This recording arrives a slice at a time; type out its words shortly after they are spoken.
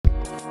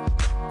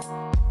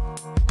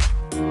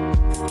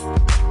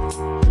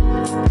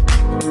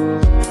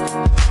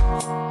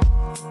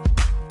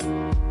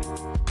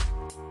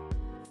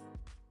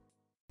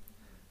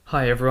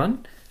Hi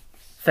everyone.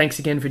 Thanks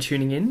again for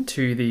tuning in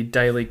to the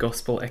Daily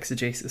Gospel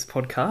Exegesis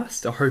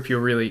podcast. I hope you're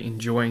really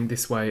enjoying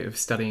this way of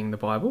studying the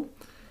Bible.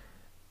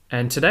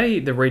 And today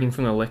the reading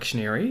from the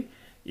lectionary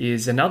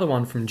is another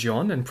one from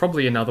John, and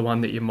probably another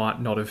one that you might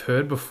not have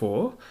heard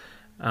before.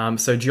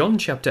 So John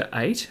chapter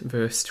 8,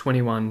 verse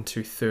 21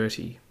 to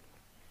 30.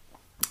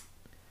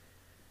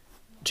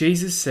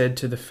 Jesus said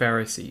to the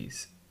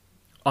Pharisees,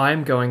 "I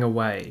am going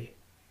away,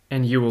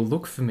 and you will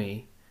look for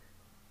me,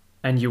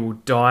 and you will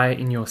die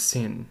in your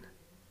sin.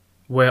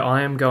 Where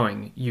I am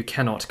going, you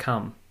cannot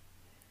come."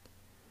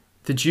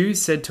 The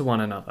Jews said to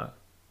one another,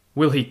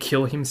 "Will he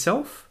kill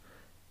himself?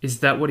 Is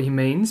that what he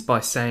means by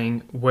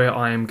saying, 'Where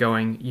I am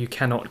going, you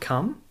cannot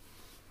come'?"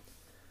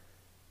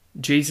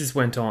 Jesus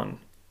went on,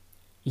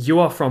 "You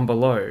are from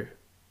below,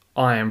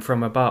 I am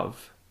from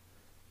above.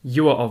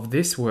 You are of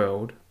this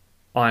world,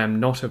 I am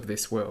not of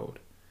this world.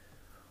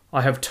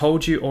 I have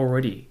told you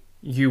already,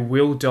 you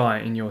will die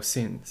in your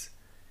sins.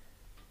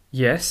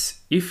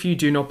 Yes, if you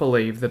do not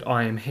believe that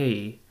I am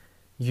he,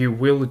 you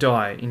will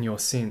die in your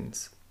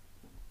sins."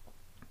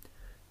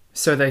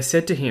 So they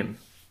said to him,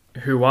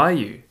 "Who are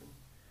you?"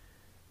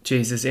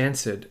 Jesus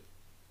answered,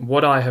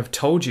 "What I have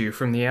told you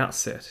from the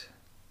outset.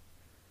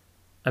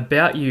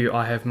 About you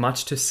I have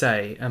much to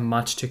say and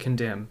much to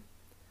condemn.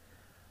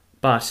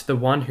 But the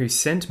one who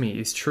sent me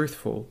is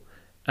truthful,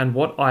 and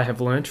what I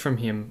have learnt from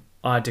him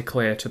I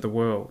declare to the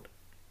world."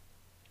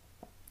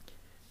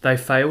 They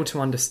failed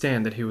to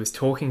understand that he was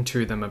talking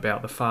to them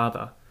about the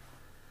Father.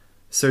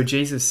 So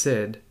Jesus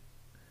said,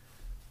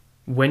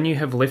 "When you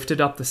have lifted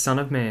up the Son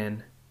of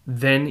Man,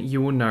 then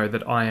you will know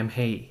that I am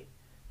he,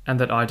 and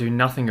that I do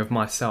nothing of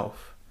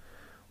myself.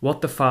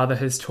 What the Father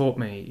has taught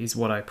me is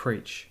what I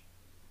preach.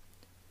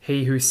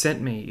 He who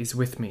sent me is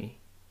with me,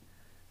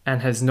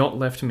 and has not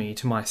left me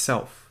to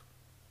myself.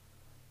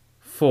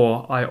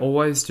 For I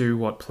always do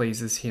what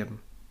pleases him."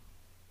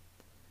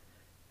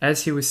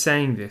 As he was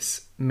saying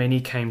this, many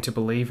came to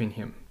believe in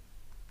him.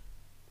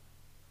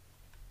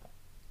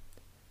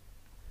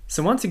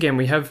 So once again,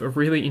 we have a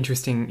really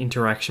interesting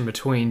interaction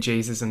between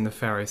Jesus and the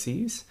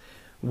Pharisees,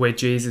 where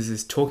Jesus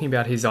is talking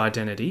about his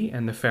identity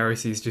and the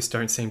Pharisees just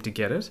don't seem to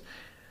get it.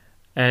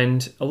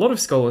 And a lot of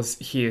scholars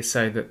here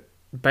say that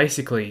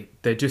basically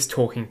they're just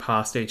talking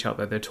past each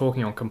other. They're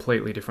talking on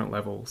completely different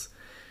levels.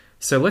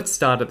 So let's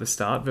start at the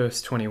start,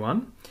 verse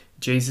 21.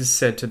 Jesus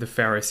said to the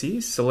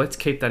Pharisees, so let's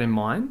keep that in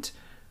mind.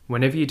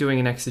 Whenever you're doing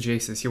an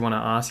exegesis, you want to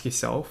ask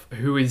yourself,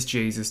 who is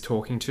Jesus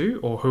talking to,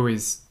 or who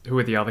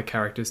are the other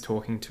characters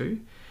talking to?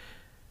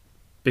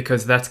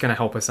 Because that's going to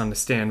help us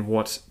understand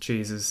what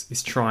Jesus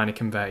is trying to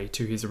convey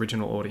to his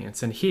original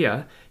audience. And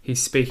here,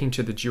 he's speaking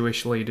to the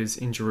Jewish leaders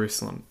in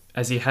Jerusalem,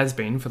 as he has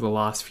been for the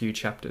last few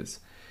chapters.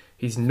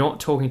 He's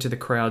not talking to the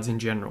crowds in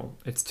general,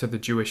 it's to the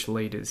Jewish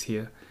leaders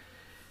here.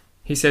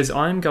 He says,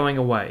 "I am going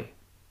away."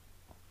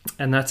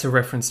 And that's a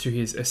reference to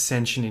his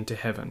ascension into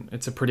heaven.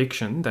 It's a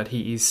prediction that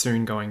he is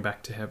soon going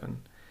back to heaven.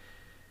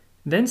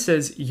 Then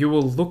says, "You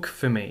will look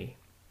for me."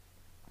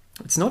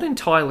 It's not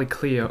entirely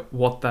clear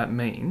what that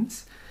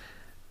means,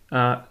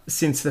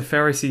 since the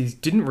Pharisees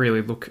didn't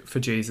really look for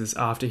Jesus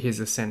after his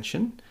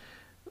ascension.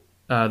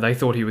 They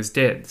thought he was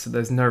dead, so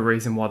there's no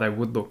reason why they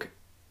would look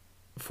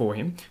for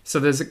him. So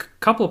there's a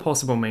couple of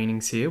possible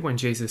meanings here when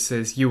Jesus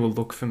says, "You will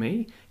look for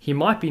me." He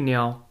might be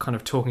now kind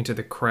of talking to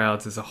the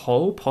crowds as a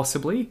whole,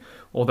 possibly,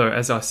 although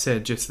as I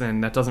said just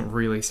then, that doesn't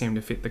really seem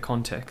to fit the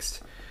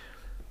context.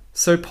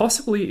 So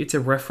possibly it's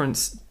a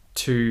reference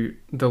to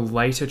the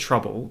later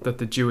trouble that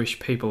the Jewish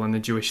people and the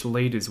Jewish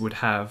leaders would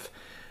have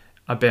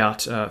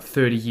about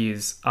 30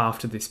 years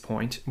after this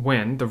point,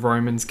 when the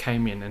Romans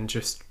came in and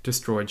just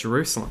destroyed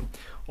Jerusalem.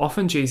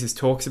 Often Jesus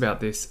talks about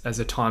this as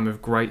a time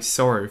of great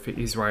sorrow for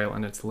Israel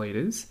and its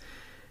leaders.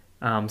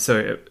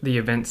 So the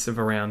events of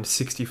around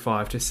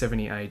 65 to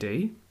 70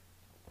 AD.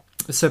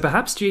 So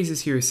perhaps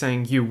Jesus here is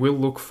saying, "You will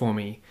look for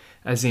me,"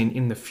 as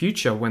in the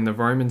future when the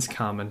Romans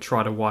come and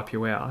try to wipe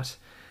you out.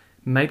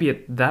 Maybe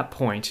at that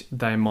point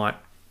they might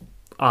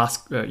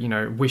ask,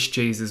 wish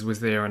Jesus was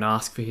there and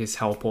ask for his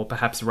help, or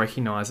perhaps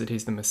recognize that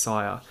he's the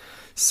Messiah.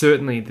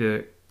 Certainly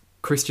the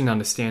Christian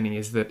understanding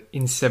is that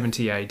in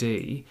 70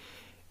 AD,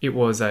 it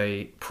was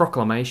a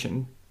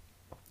proclamation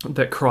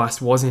that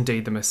Christ was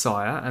indeed the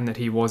Messiah and that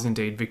he was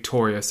indeed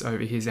victorious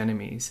over his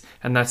enemies.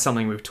 And that's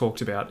something we've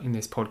talked about in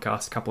this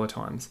podcast a couple of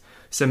times.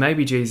 So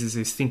maybe Jesus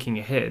is thinking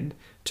ahead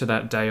to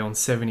that day on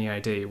 70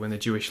 AD when the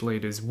Jewish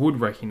leaders would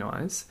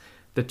recognize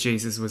that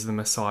Jesus was the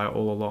Messiah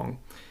all along.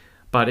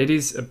 But it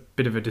is a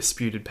bit of a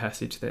disputed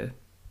passage there.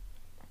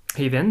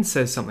 He then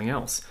says something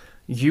else.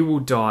 "You will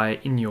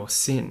die in your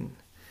sin."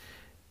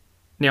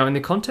 Now, in the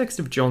context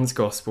of John's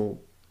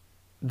Gospel,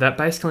 that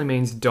basically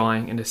means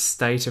dying in a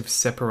state of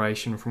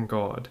separation from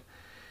God.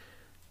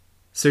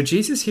 So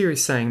Jesus here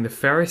is saying the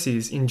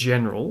Pharisees in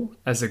general,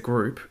 as a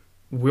group,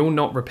 will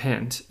not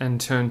repent and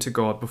turn to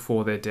God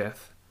before their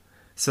death,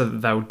 so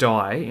that they'll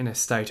die in a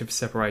state of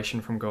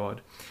separation from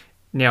God.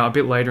 Now, a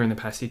bit later in the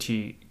passage,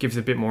 he gives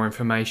a bit more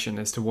information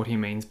as to what he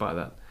means by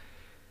that.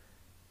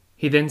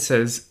 He then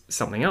says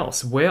something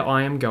else. "Where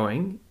I am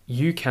going,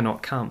 you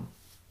cannot come."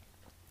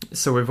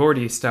 So we've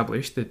already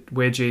established that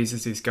where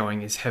Jesus is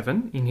going is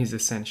heaven in his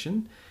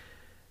ascension.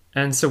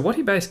 And so what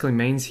he basically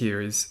means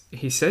here is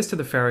he says to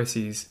the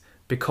Pharisees,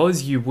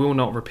 because you will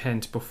not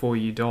repent before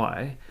you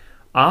die,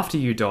 after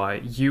you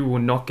die, you will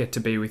not get to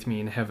be with me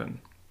in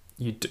heaven.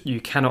 You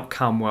cannot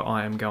come where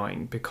I am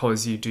going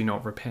because you do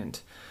not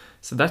repent.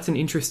 So that's an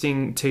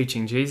interesting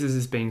teaching. Jesus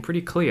is being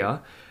pretty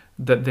clear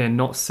that they're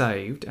not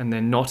saved and they're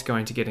not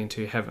going to get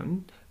into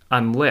heaven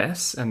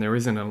unless, and there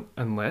is an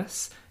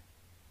unless,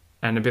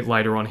 and a bit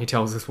later on he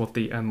tells us what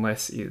the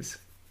unless is.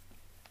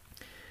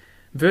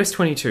 Verse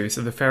 22,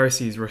 so the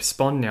Pharisees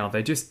respond now,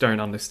 they just don't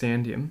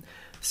understand him.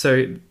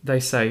 So they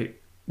say,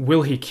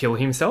 will he kill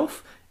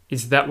himself?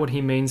 Is that what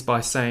he means by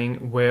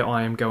saying, where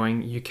I am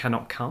going, you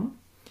cannot come?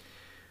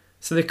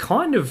 So they're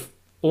kind of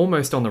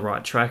almost on the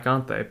right track,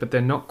 aren't they? But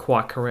they're not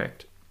quite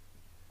correct.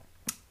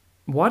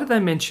 Why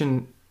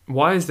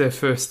is their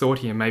first thought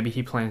here, maybe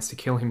he plans to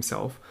kill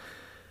himself?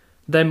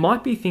 They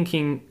might be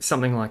thinking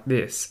something like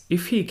this.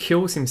 If he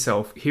kills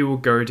himself, he will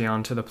go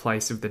down to the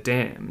place of the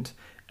damned.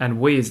 And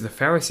we as the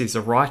Pharisees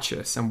are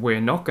righteous and we're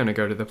not going to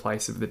go to the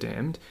place of the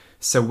damned.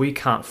 So we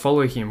can't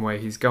follow him where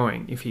he's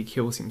going if he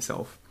kills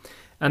himself.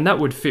 And that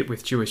would fit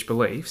with Jewish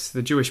beliefs.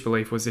 The Jewish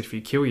belief was if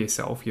you kill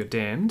yourself, you're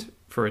damned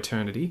for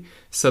eternity.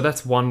 So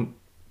that's one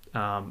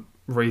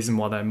reason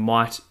why they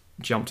might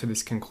jump to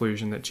this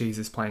conclusion that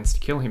Jesus plans to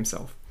kill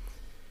himself.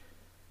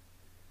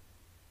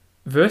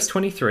 Verse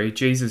 23,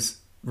 Jesus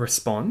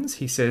responds.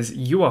 He says,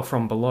 you are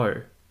from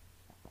below.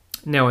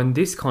 Now, in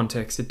this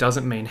context, it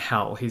doesn't mean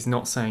hell. He's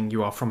not saying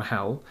you are from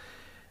hell,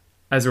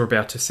 as we're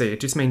about to see.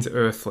 It just means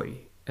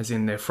earthly, as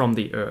in they're from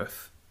the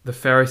earth. The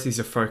Pharisees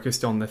are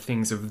focused on the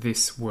things of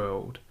this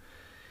world.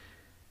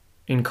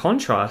 In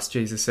contrast,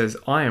 Jesus says,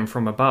 I am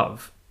from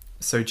above.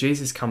 So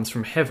Jesus comes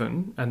from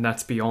heaven, and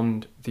that's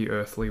beyond the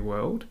earthly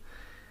world.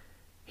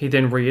 He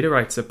then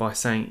reiterates it by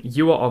saying,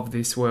 you are of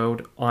this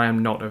world, I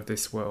am not of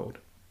this world.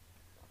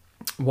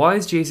 Why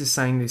is Jesus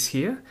saying this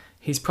here?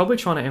 He's probably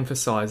trying to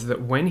emphasize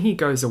that when he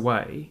goes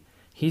away,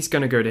 he's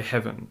going to go to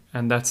heaven,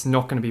 and that's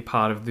not going to be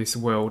part of this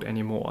world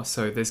anymore.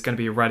 So there's going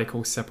to be a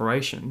radical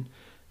separation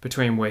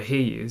between where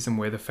he is and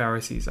where the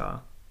Pharisees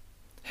are.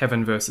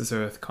 Heaven versus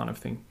earth kind of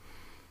thing.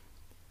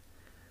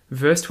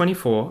 Verse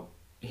 24,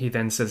 he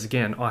then says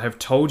again, I have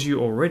told you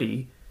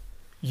already,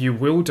 you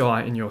will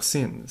die in your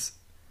sins.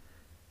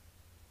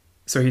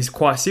 So he's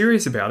quite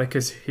serious about it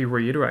because he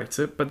reiterates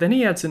it, but then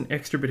he adds an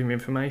extra bit of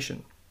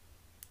information.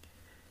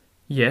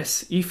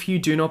 Yes, if you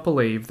do not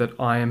believe that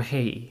I am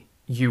he,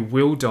 you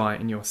will die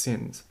in your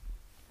sins.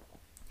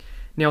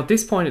 Now at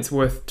this point it's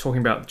worth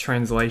talking about the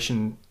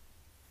translation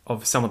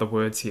of some of the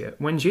words here.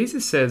 When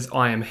Jesus says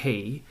I am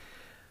he,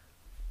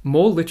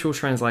 more literal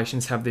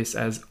translations have this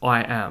as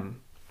I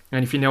am.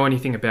 And if you know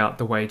anything about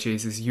the way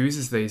Jesus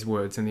uses these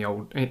words in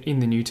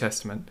the New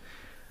Testament,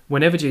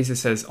 whenever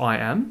Jesus says I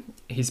am,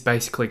 he's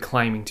basically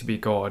claiming to be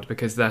God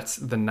because that's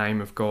the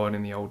name of God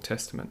in the Old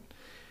Testament.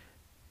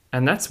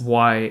 And that's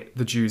why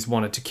the Jews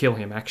wanted to kill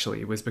him, actually.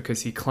 It was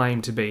because he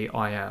claimed to be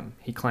I am.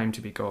 He claimed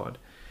to be God.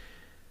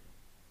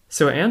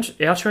 So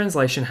our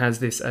translation has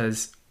this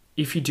as,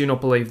 if you do not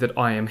believe that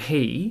I am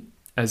he,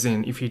 as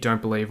in, if you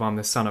don't believe I'm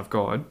the Son of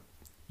God,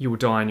 you will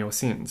die in your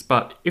sins.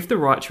 But if the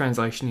right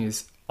translation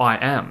is I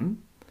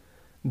am,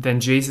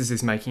 then Jesus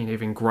is making an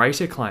even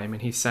greater claim,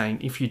 and he's saying,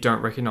 if you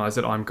don't recognize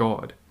that I'm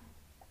God.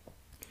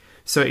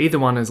 So either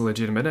one is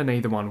legitimate and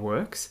either one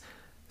works.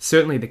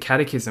 Certainly the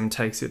Catechism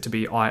takes it to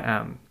be I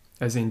am,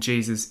 as in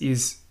Jesus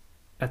is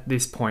at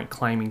this point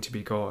claiming to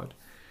be God.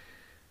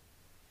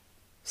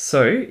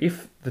 So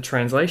if the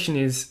translation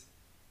is,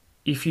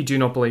 if you do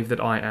not believe that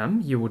I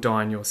am, you will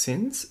die in your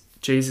sins,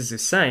 Jesus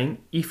is saying,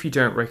 if you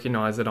don't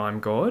recognize that I'm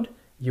God,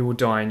 you will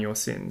die in your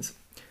sins.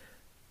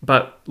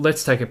 But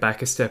let's take it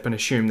back a step and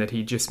assume that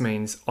he just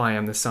means I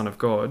am the Son of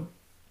God.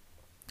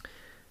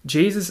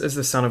 Jesus as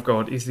the Son of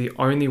God is the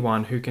only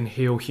one who can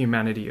heal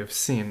humanity of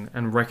sin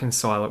and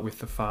reconcile it with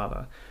the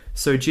Father.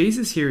 So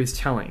Jesus here is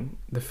telling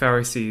the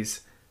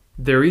Pharisees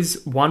there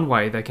is one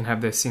way they can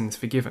have their sins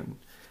forgiven.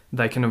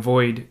 They can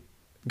avoid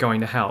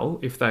going to hell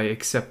if they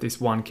accept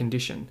this one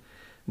condition.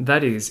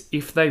 That is,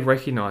 if they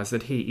recognize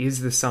that he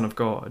is the Son of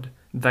God,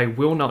 they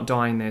will not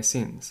die in their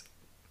sins.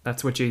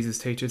 That's what Jesus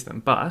teaches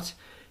them. But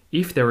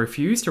if they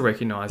refuse to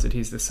recognize that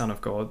he's the Son of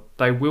God,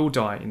 they will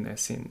die in their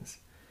sins.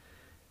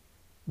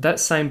 That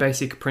same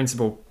basic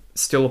principle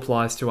still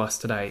applies to us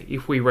today.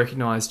 If we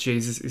recognize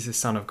Jesus is the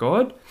Son of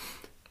God,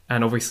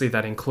 and obviously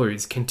that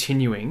includes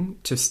continuing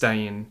to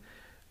stay in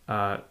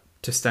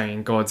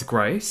God's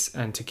grace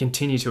and to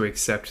continue to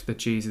accept that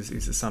Jesus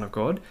is the Son of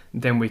God,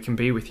 then we can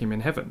be with him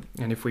in heaven.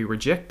 And if we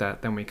reject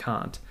that, then we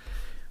can't.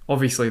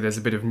 Obviously, there's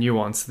a bit of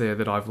nuance there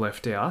that I've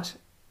left out,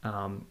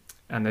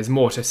 and there's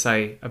more to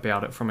say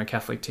about it from a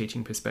Catholic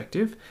teaching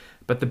perspective,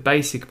 but the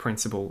basic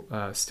principle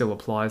still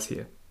applies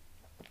here.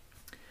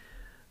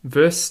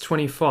 Verse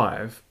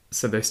 25,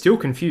 so they're still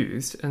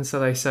confused, and so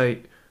they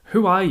say,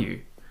 who are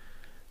you?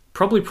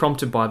 Probably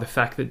prompted by the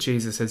fact that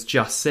Jesus has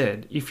just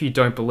said, if you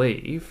don't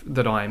believe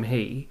that I am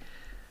he,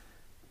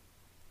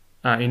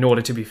 in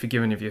order to be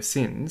forgiven of your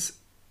sins,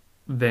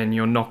 then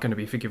you're not going to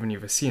be forgiven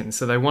of your sins.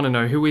 So they want to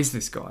know, who is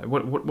this guy?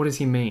 What does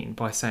he mean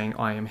by saying,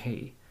 I am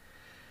he?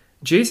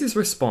 Jesus'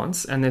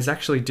 response, and there's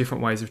actually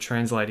different ways of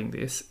translating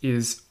this,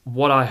 is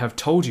what I have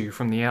told you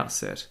from the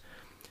outset.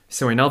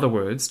 So in other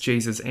words,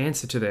 Jesus'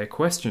 answer to their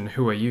question,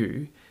 who are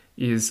you,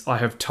 is, I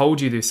have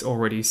told you this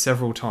already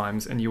several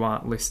times and you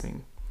aren't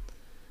listening.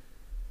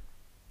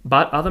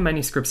 But other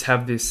manuscripts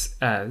have this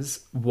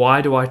as,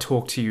 why do I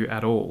talk to you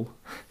at all?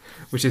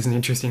 Which is an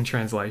interesting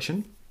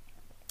translation.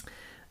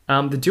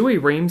 The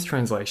Douay-Rheims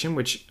translation,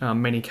 which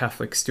many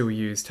Catholics still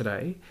use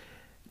today,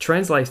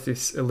 translates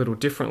this a little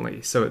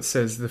differently. So it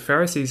says, the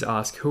Pharisees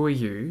ask, who are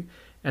you?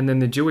 And then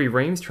the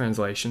Douay-Rheims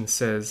translation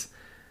says,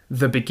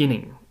 the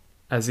beginning,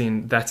 as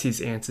in, that's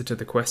his answer to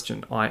the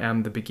question, I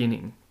am the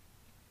beginning.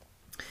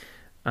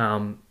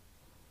 So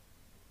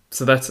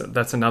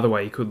that's another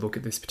way you could look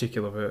at this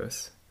particular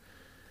verse.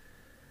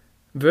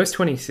 Verse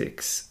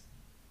 26,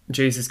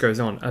 Jesus goes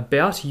on,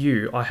 about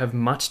you I have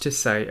much to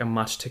say and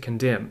much to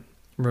condemn.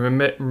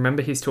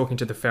 Remember he's talking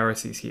to the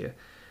Pharisees here.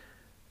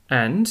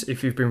 And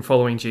if you've been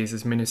following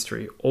Jesus'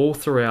 ministry, all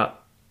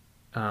throughout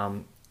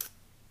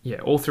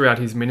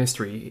his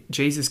ministry,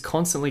 Jesus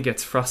constantly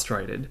gets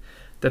frustrated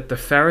that the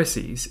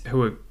Pharisees,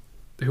 who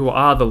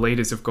are the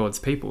leaders of God's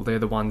people, they're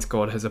the ones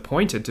God has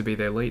appointed to be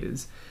their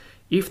leaders,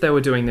 if they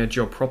were doing their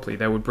job properly,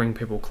 they would bring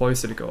people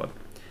closer to God.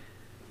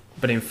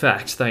 But in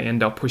fact, they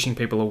end up pushing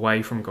people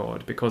away from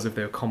God because of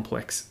their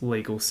complex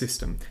legal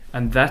system.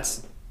 And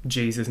that's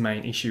Jesus'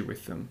 main issue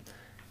with them.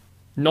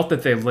 Not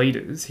that they're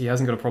leaders, he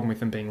hasn't got a problem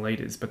with them being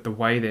leaders, but the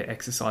way they're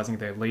exercising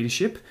their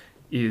leadership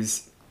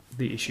is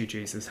the issue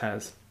Jesus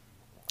has.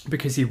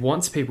 Because he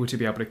wants people to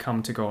be able to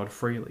come to God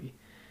freely.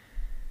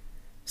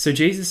 So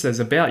Jesus says,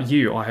 about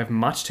you I have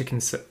much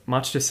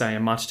to say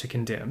and much to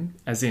condemn,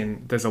 as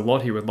in, there's a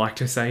lot he would like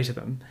to say to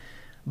them,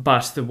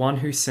 but the one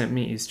who sent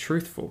me is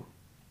truthful.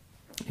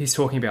 He's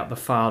talking about the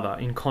Father.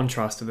 In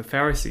contrast to the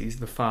Pharisees,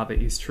 the Father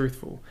is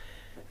truthful.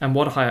 And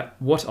what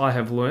I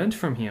have learned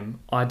from him,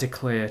 I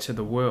declare to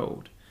the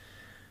world.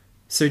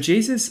 So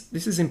Jesus,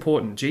 this is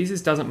important,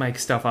 Jesus doesn't make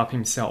stuff up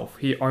himself.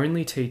 He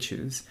only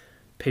teaches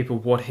people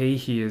what he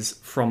hears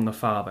from the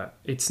Father.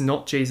 It's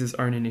not Jesus'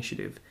 own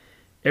initiative.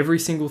 Every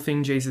single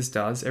thing Jesus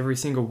does, every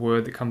single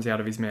word that comes out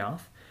of his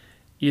mouth,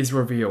 is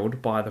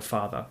revealed by the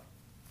Father.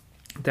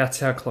 That's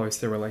how close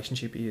their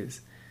relationship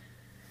is.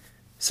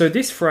 So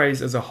this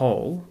phrase as a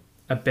whole,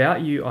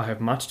 about you I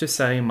have much to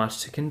say and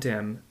much to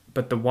condemn,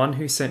 but the one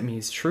who sent me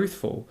is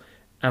truthful,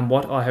 and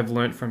what I have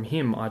learnt from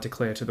him I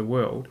declare to the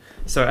world.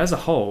 So as a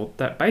whole,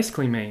 that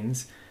basically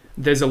means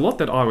there's a lot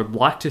that I would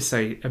like to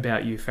say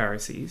about you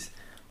Pharisees,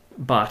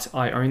 but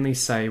I only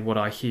say what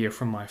I hear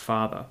from my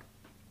Father.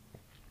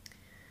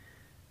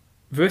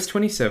 Verse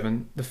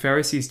 27, the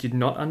Pharisees did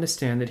not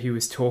understand that he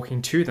was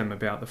talking to them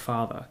about the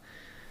Father.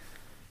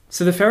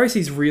 So the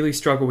Pharisees really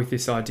struggle with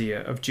this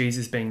idea of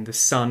Jesus being the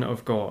Son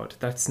of God.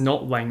 That's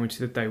not language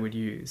that they would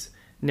use.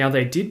 Now,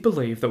 they did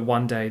believe that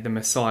one day the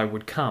Messiah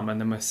would come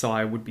and the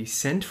Messiah would be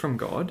sent from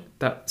God.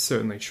 That's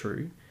certainly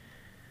true.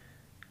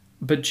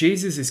 But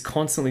Jesus is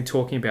constantly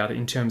talking about it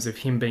in terms of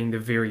him being the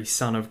very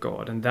Son of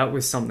God, and that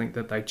was something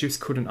that they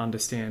just couldn't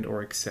understand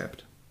or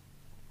accept.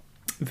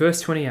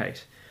 Verse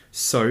 28,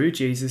 so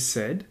Jesus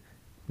said,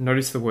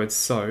 notice the word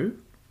so,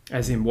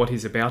 as in what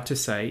he's about to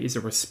say is a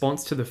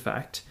response to the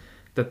fact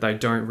that they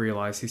don't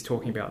realize he's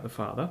talking about the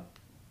Father.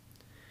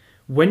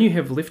 When you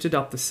have lifted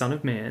up the Son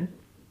of Man,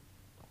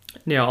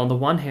 now on the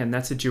one hand,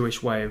 that's a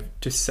Jewish way of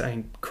just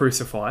saying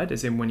crucified,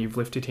 as in when you've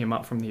lifted him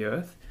up from the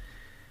earth.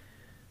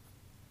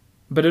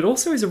 But it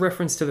also is a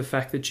reference to the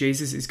fact that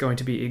Jesus is going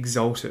to be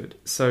exalted.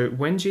 So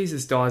when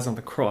Jesus dies on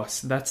the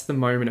cross, that's the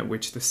moment at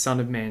which the Son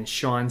of Man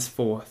shines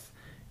forth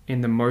in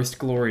the most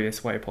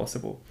glorious way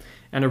possible.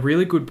 And a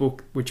really good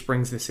book which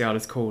brings this out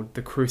is called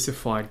The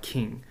Crucified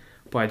King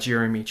by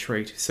Jeremy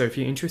Treat. So if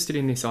you're interested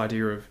in this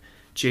idea of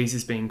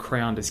Jesus being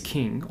crowned as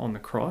king on the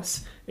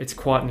cross, it's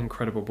quite an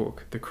incredible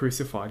book, The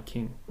Crucified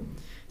King.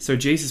 So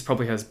Jesus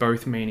probably has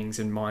both meanings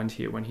in mind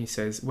here when he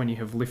says, when you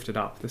have lifted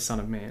up the Son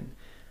of Man,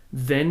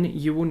 then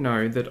you will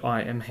know that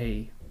I am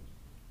he.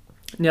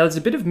 Now there's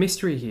a bit of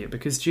mystery here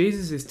because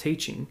Jesus is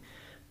teaching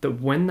that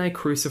when they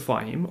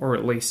crucify him, or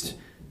at least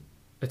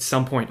at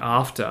some point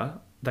after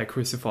they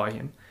crucify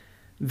him,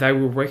 they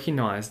will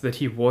recognize that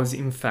he was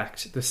in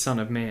fact the Son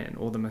of Man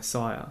or the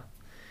Messiah.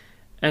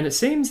 And it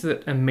seems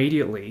that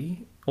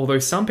immediately, although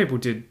some people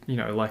did,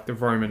 like the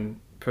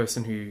Roman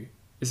person who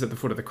is at the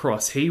foot of the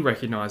cross, he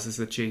recognizes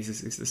that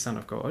Jesus is the Son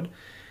of God.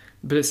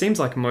 But it seems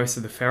like most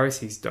of the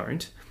Pharisees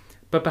don't.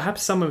 But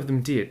perhaps some of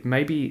them did.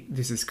 Maybe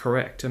this is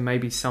correct. And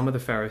maybe some of the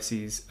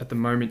Pharisees, at the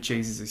moment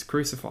Jesus is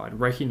crucified,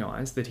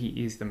 recognize that he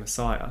is the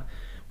Messiah.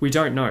 We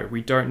don't know.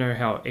 We don't know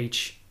how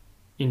each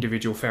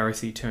individual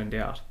Pharisee turned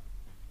out.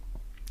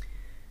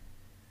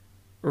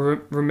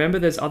 Remember,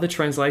 there's other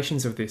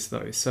translations of this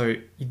though. So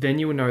then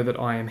you will know that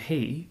I am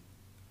he.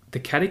 The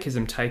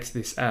Catechism takes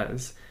this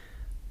as,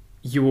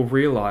 you will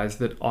realize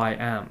that I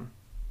am.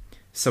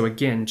 So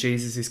again,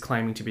 Jesus is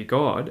claiming to be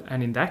God.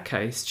 And in that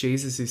case,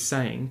 Jesus is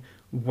saying,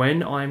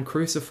 When I am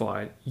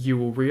crucified, you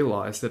will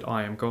realize that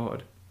I am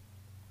God.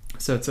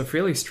 So it's a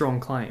fairly strong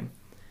claim.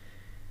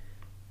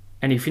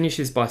 And he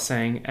finishes by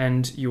saying,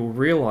 and you'll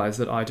realize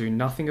that I do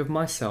nothing of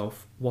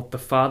myself. What the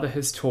Father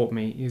has taught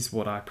me is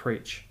what I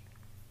preach.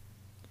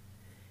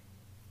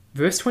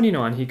 Verse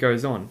 29, he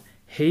goes on,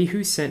 he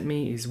who sent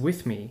me is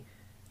with me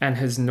and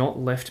has not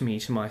left me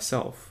to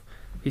myself.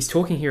 He's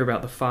talking here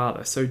about the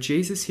Father. So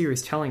Jesus here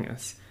is telling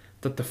us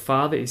that the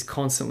Father is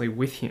constantly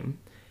with him,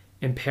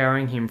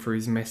 empowering him for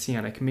his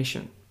messianic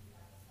mission.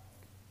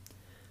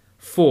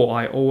 For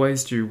I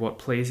always do what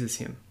pleases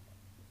him.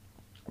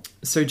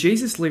 So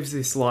Jesus lives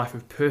this life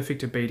of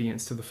perfect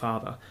obedience to the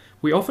Father.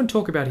 We often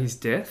talk about his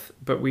death,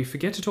 but we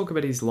forget to talk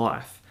about his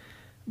life.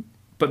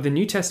 But the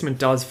New Testament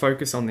does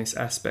focus on this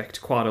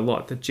aspect quite a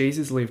lot, that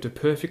Jesus lived a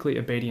perfectly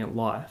obedient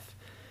life,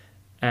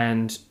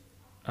 and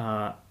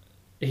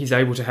he's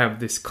able to have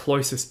this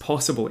closest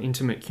possible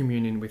intimate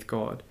communion with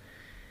God.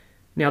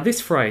 Now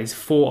this phrase,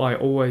 for I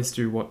always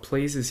do what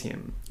pleases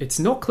him, it's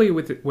not clear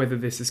whether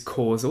this is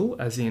causal,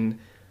 as in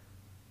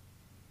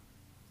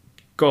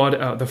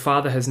God, the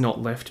Father has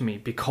not left me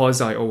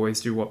because I always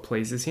do what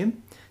pleases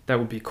him. That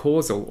would be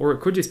causal, or it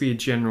could just be a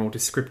general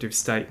descriptive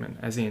statement,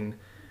 as in,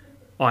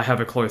 I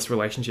have a close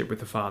relationship with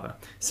the Father.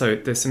 So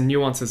there's some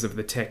nuances of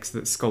the text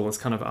that scholars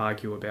kind of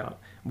argue about.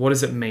 What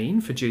does it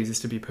mean for Jesus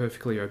to be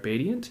perfectly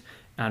obedient?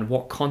 And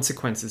what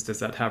consequences does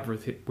that have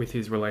with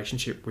his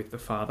relationship with the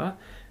Father?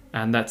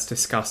 And that's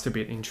discussed a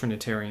bit in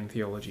Trinitarian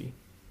theology.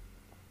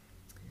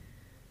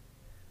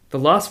 The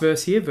last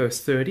verse here,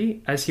 verse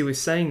 30, as he was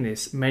saying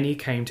this, many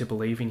came to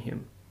believe in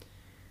him.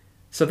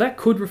 So that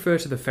could refer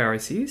to the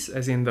Pharisees,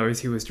 as in those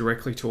he was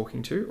directly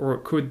talking to,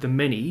 or the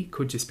many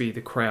could just be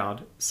the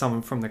crowd.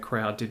 Someone from the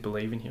crowd did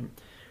believe in him.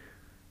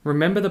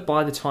 Remember that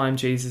by the time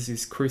Jesus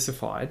is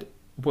crucified,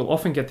 we'll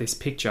often get this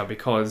picture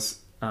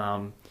because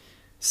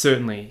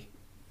certainly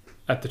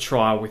at the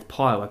trial with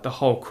Pilate, the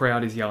whole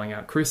crowd is yelling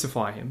out,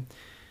 crucify him.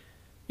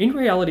 In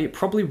reality, it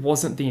probably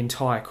wasn't the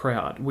entire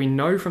crowd. We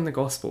know from the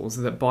Gospels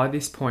that by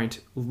this point,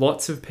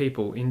 lots of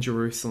people in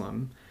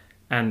Jerusalem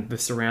and the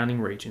surrounding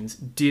regions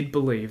did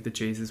believe that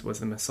Jesus was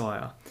the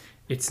Messiah.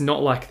 It's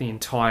not like the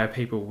entire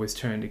people was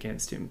turned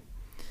against him.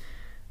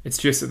 It's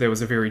just that there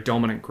was a very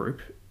dominant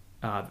group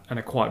and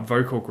a quite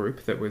vocal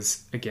group that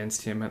was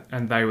against him,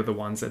 and they were the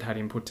ones that had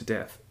him put to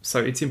death.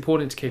 So it's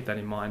important to keep that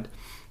in mind.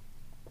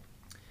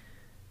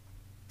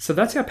 So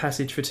that's our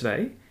passage for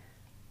today.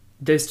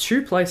 There's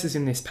two places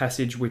in this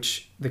passage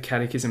which the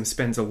Catechism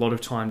spends a lot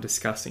of time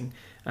discussing,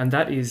 and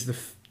that is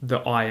the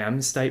I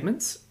am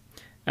statements.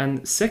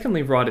 And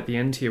secondly, right at the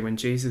end here, when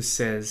Jesus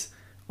says,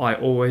 I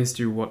always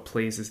do what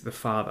pleases the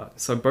Father.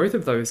 So both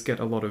of those get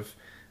a lot of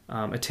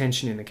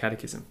attention in the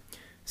Catechism.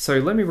 So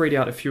let me read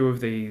out a few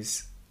of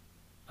these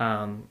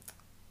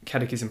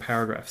Catechism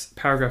paragraphs.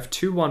 Paragraph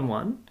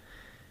 211,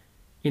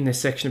 in the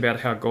section about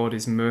how God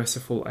is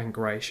merciful and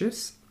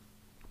gracious,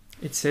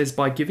 it says,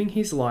 by giving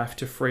his life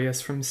to free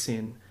us from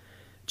sin,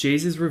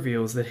 Jesus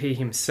reveals that he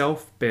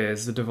himself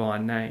bears the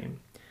divine name.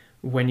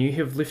 When you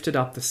have lifted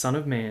up the Son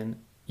of Man,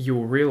 you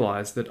will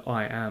realize that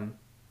I am.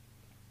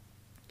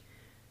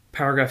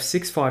 Paragraph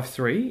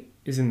 653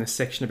 is in the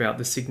section about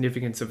the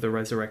significance of the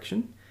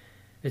resurrection.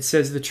 It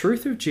says, the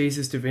truth of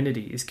Jesus'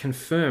 divinity is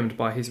confirmed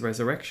by his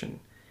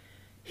resurrection.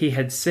 He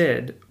had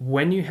said,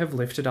 when you have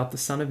lifted up the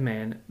Son of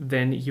Man,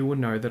 then you will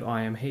know that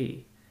I am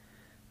he.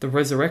 The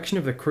resurrection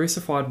of the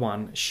crucified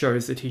one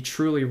shows that he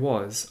truly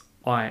was,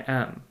 I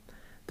am,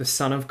 the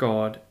Son of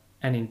God,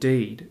 and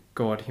indeed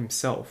God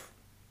himself.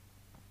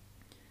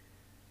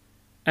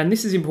 And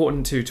this is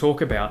important to talk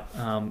about,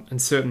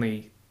 and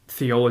certainly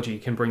theology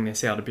can bring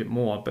this out a bit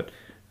more, but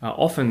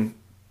often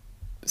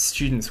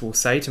students will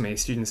say to me,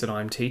 students that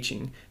I'm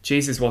teaching,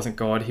 Jesus wasn't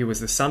God, he was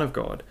the Son of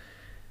God.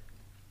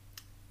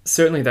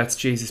 Certainly that's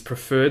Jesus'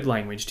 preferred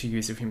language to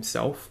use of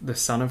himself, the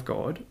Son of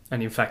God,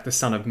 and in fact the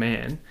Son of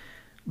Man.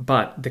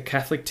 But the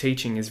Catholic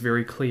teaching is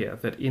very clear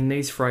that in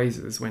these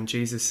phrases, when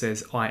Jesus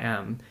says, I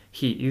am,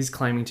 he is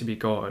claiming to be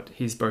God.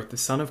 He's both the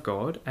Son of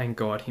God and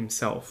God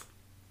himself.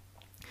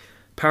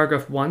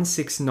 Paragraph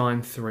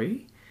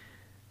 1693,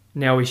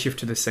 now we shift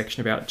to the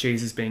section about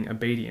Jesus being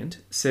obedient,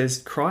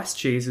 says, Christ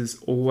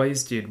Jesus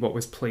always did what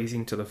was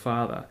pleasing to the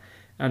Father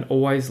and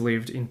always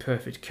lived in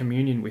perfect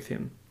communion with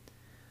him.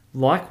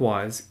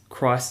 Likewise,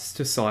 Christ's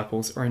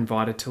disciples are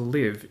invited to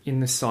live in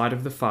the sight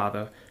of the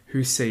Father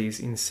who sees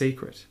in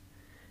secret,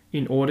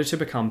 in order to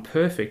become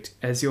perfect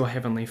as your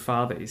heavenly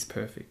Father is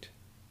perfect.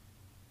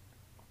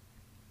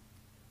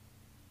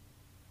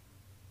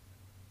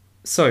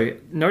 So,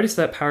 notice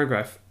that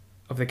paragraph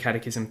of the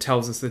Catechism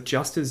tells us that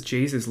just as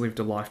Jesus lived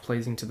a life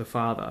pleasing to the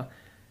Father,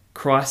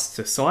 Christ's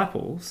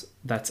disciples,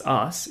 that's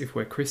us if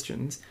we're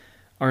Christians,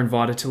 are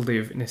invited to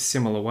live in a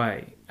similar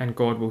way, and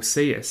God will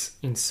see us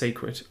in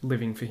secret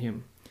living for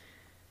him.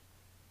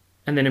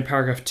 And then in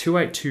paragraph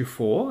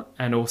 2824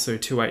 and also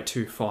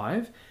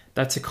 2825,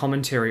 that's a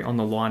commentary on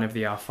the line of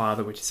the Our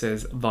Father which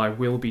says, Thy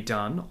will be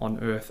done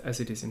on earth as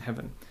it is in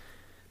heaven.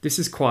 This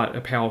is quite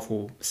a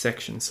powerful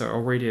section, so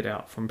I'll read it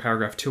out from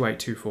paragraph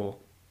 2824.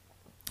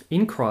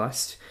 In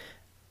Christ,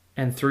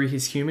 and through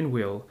his human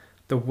will,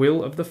 the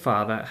will of the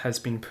Father has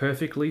been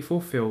perfectly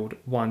fulfilled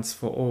once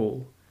for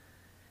all.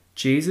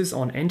 Jesus,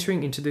 on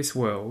entering into this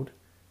world,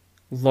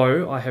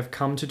 "Lo, I have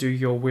come to do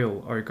your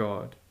will, O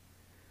God."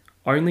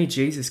 Only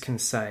Jesus can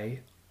say,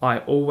 "I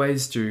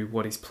always do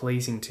what is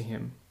pleasing to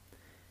him."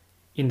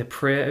 In the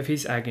prayer of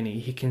his agony,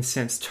 he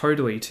consents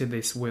totally to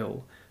this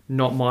will,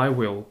 "Not my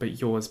will, but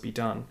yours be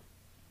done."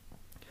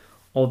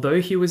 Although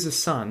he was a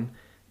son,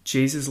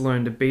 Jesus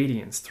learned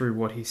obedience through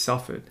what he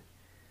suffered.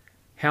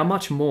 How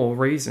much more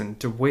reason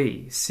do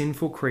we,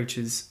 sinful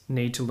creatures,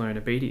 need to learn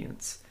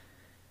obedience?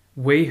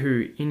 We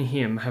who, in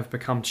him, have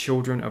become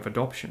children of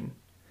adoption.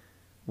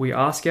 We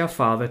ask our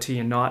Father to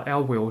unite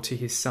our will to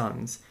his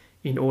Son's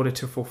in order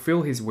to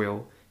fulfill his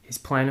will, his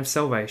plan of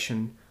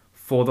salvation,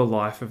 for the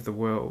life of the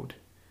world.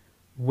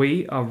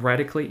 We are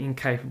radically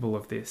incapable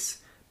of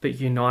this, but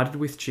united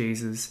with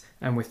Jesus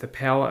and with the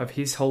power of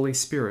his Holy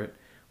Spirit,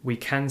 we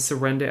can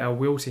surrender our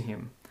will to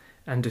him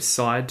and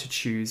decide to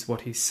choose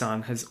what his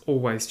Son has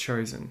always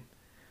chosen,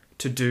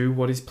 to do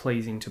what is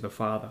pleasing to the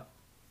Father.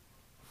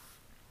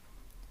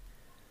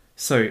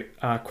 So,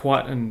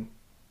 quite an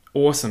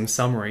awesome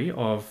summary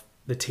of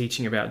the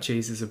teaching about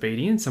Jesus'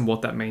 obedience and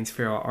what that means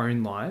for our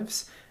own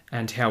lives,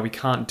 and how we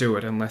can't do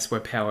it unless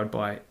we're powered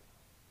by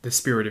the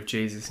Spirit of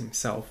Jesus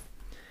himself.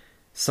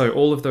 So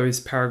all of those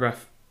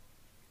paragraphs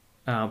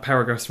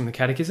from the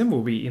Catechism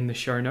will be in the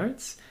show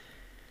notes.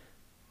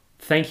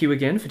 Thank you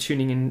again for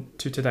tuning in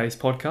to today's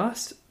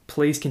podcast.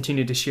 Please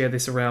continue to share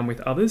this around with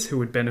others who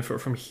would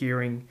benefit from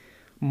hearing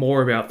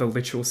more about the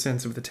literal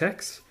sense of the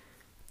text.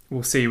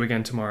 We'll see you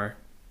again tomorrow.